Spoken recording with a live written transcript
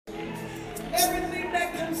everything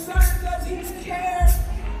that concerns us. He's cared.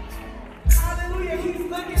 Hallelujah. He's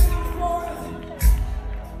looking out for us.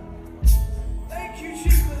 Thank you,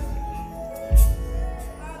 Jesus.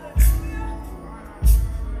 Hallelujah.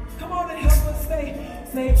 Come on and help us say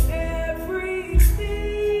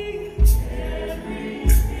everything.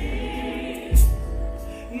 Everything.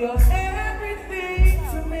 You're everything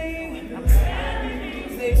to me.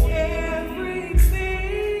 Say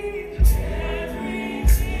everything.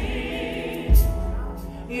 Everything.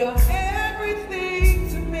 You're everything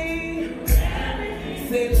to me.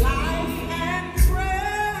 Say life and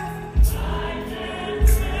breath. Life and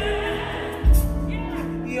breath.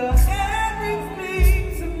 You're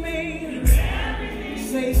everything to me.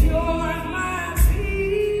 Say you're my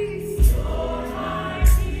peace. You're my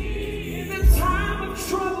peace. In the time of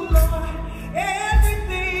trouble, Lord,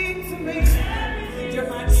 everything to me. You're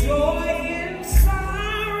my joy in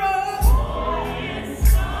sorrow. Joy in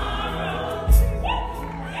sorrow.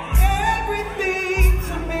 Everything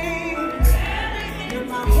to me. You're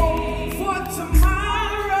my hope for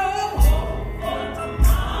tomorrow. Hope for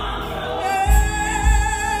tomorrow.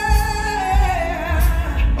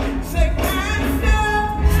 Yeah. Say Master.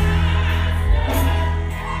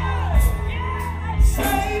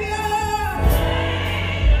 Savior.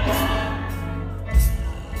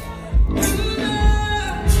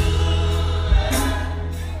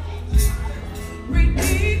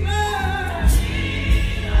 Redeemer.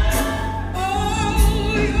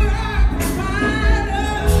 Oh, you're our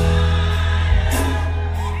provider.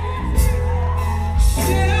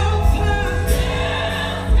 Shelter.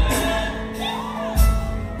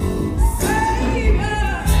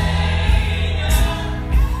 Savior.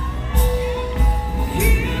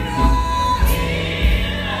 Healer.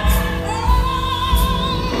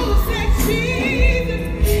 Oh, say Jesus.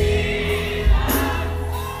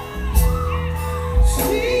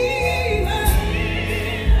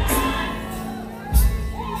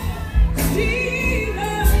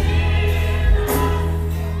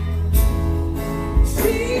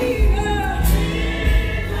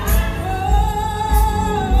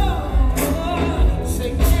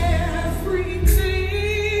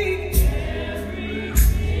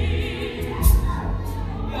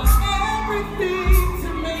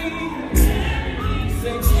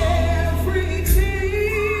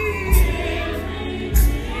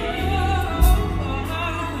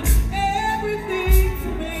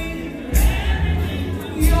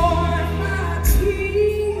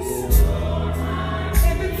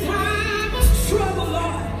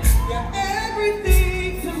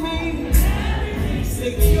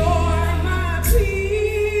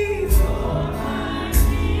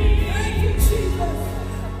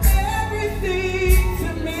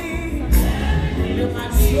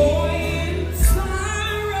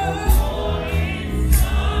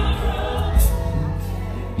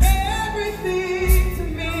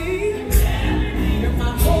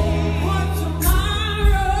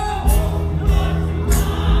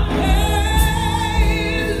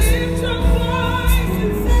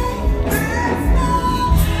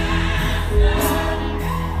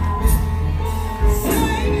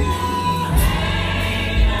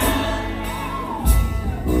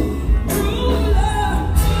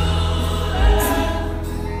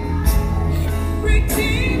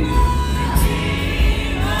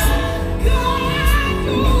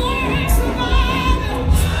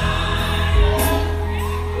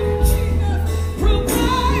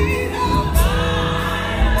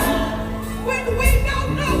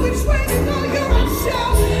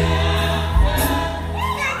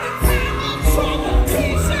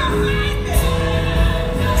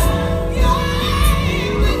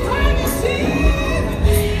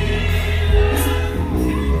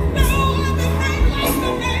 No other name like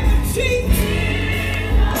the name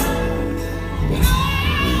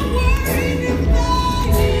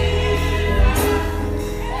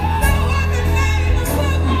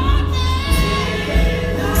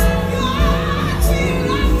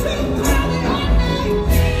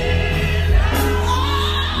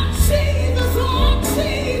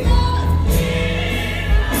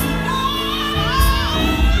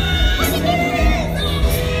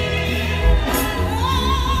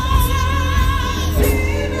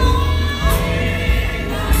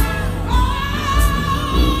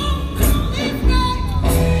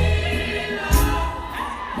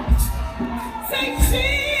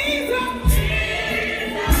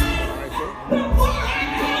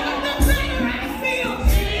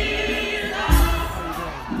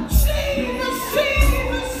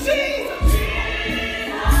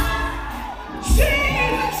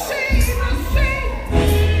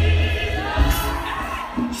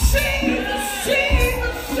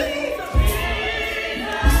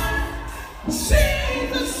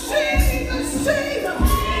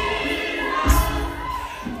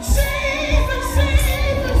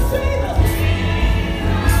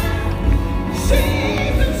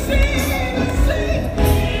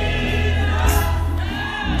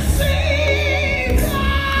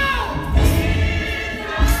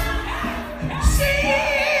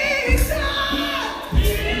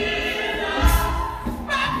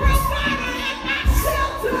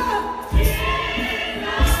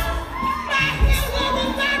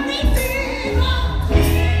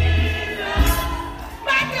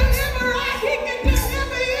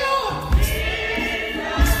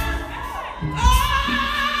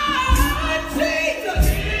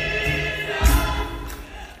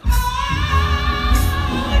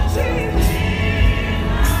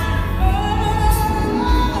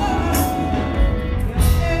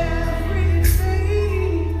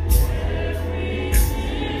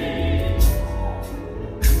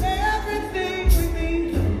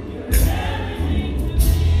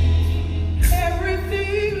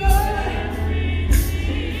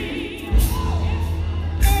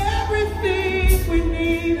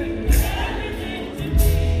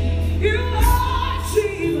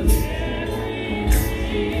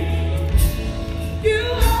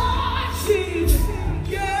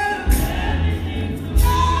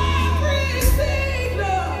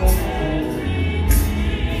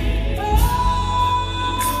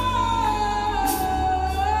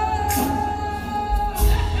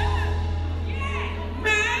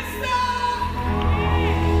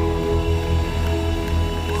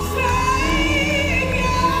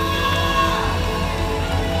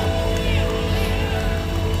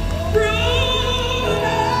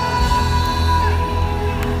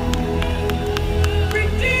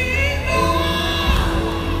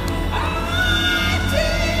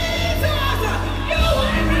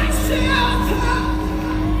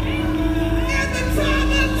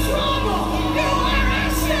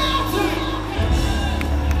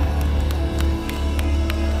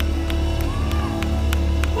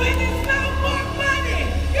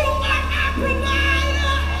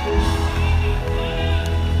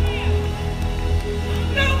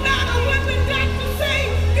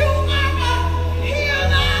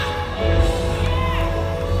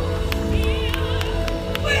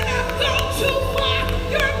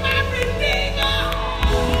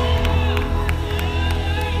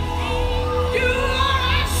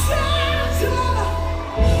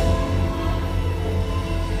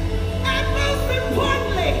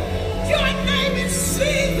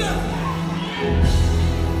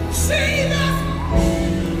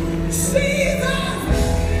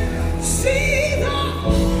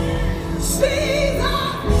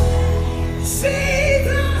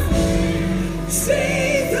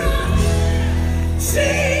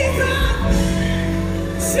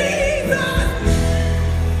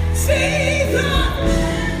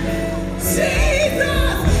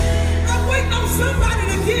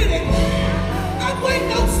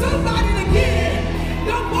Somebody to get it.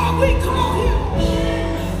 No more we call